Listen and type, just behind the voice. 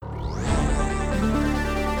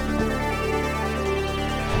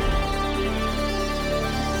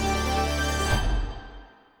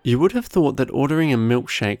You would have thought that ordering a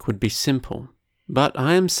milkshake would be simple, but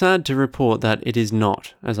I am sad to report that it is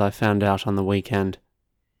not, as I found out on the weekend.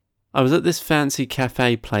 I was at this fancy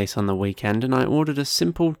cafe place on the weekend and I ordered a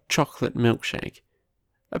simple chocolate milkshake.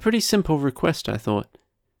 A pretty simple request, I thought.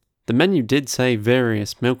 The menu did say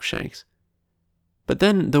various milkshakes. But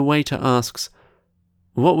then the waiter asks,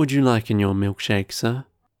 "What would you like in your milkshake, sir?"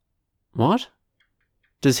 What?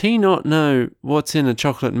 Does he not know what's in a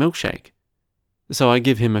chocolate milkshake? So I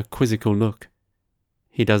give him a quizzical look.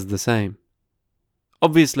 He does the same.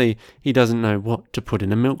 Obviously, he doesn't know what to put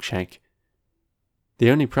in a milkshake. The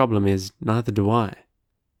only problem is, neither do I.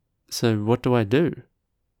 So what do?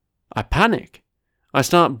 I panic. I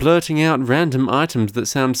start blurting out random items that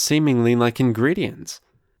sound seemingly like ingredients.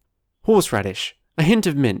 Horseradish, a hint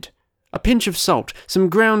of mint, a pinch of salt, some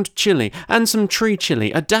ground chili, and some tree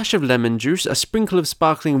chili, a dash of lemon juice, a sprinkle of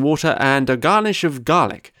sparkling water, and a garnish of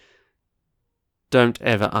garlic. Don't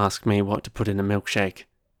ever ask me what to put in a milkshake.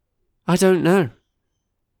 I don't know.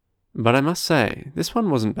 But I must say, this one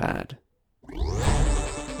wasn't bad.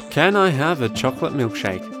 Can I Have a Chocolate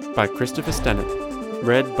Milkshake by Christopher Stennett.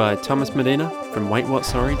 Read by Thomas Medina from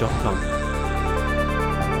WaitWhatSorry.com.